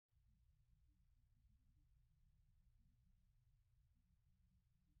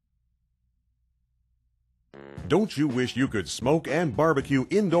Don't you wish you could smoke and barbecue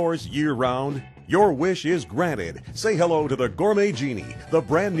indoors year-round? Your wish is granted. Say hello to the Gourmet Genie, the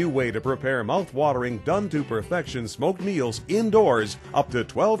brand new way to prepare mouth-watering, done-to-perfection smoked meals indoors up to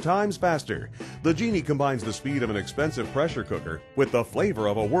 12 times faster. The Genie combines the speed of an expensive pressure cooker with the flavor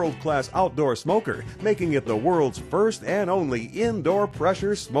of a world-class outdoor smoker, making it the world's first and only indoor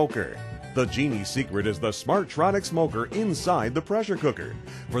pressure smoker. The Genie's secret is the Smartronic smoker inside the pressure cooker.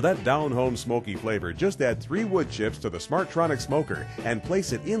 For that down-home smoky flavor, just add 3 wood chips to the Smartronic smoker and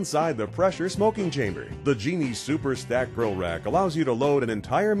place it inside the pressure smoking chamber. The Genie's Super Stack Grill Rack allows you to load an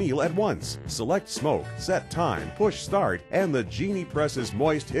entire meal at once. Select smoke, set time, push start, and the Genie presses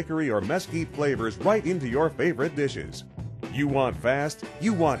moist hickory or mesquite flavors right into your favorite dishes. You want fast?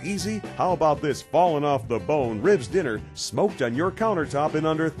 You want easy? How about this fallen off the bone ribs dinner smoked on your countertop in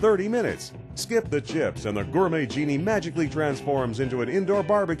under 30 minutes? Skip the chips and the Gourmet Genie magically transforms into an indoor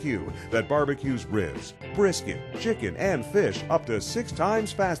barbecue that barbecues ribs, brisket, chicken, and fish up to 6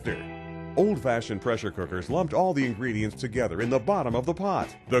 times faster. Old-fashioned pressure cookers lumped all the ingredients together in the bottom of the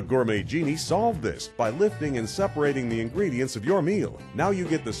pot. The Gourmet Genie solved this by lifting and separating the ingredients of your meal. Now you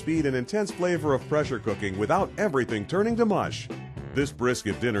get the speed and intense flavor of pressure cooking without everything turning to mush. This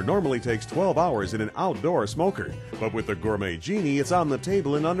brisket dinner normally takes 12 hours in an outdoor smoker, but with the Gourmet Genie, it's on the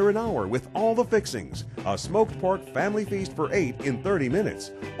table in under an hour with all the fixings. A smoked pork family feast for 8 in 30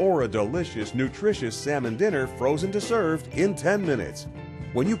 minutes, or a delicious, nutritious salmon dinner frozen to served in 10 minutes.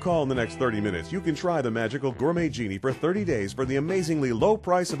 When you call in the next 30 minutes, you can try the magical Gourmet Genie for 30 days for the amazingly low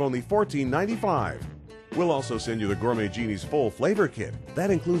price of only $14.95. We'll also send you the Gourmet Genie's full flavor kit.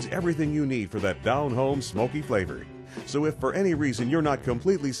 That includes everything you need for that down-home smoky flavor. So if for any reason you're not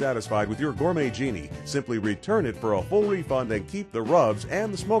completely satisfied with your Gourmet Genie, simply return it for a full refund and keep the rubs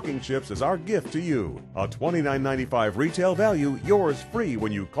and the smoking chips as our gift to you. A $29.95 retail value, yours free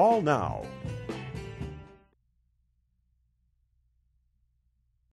when you call now.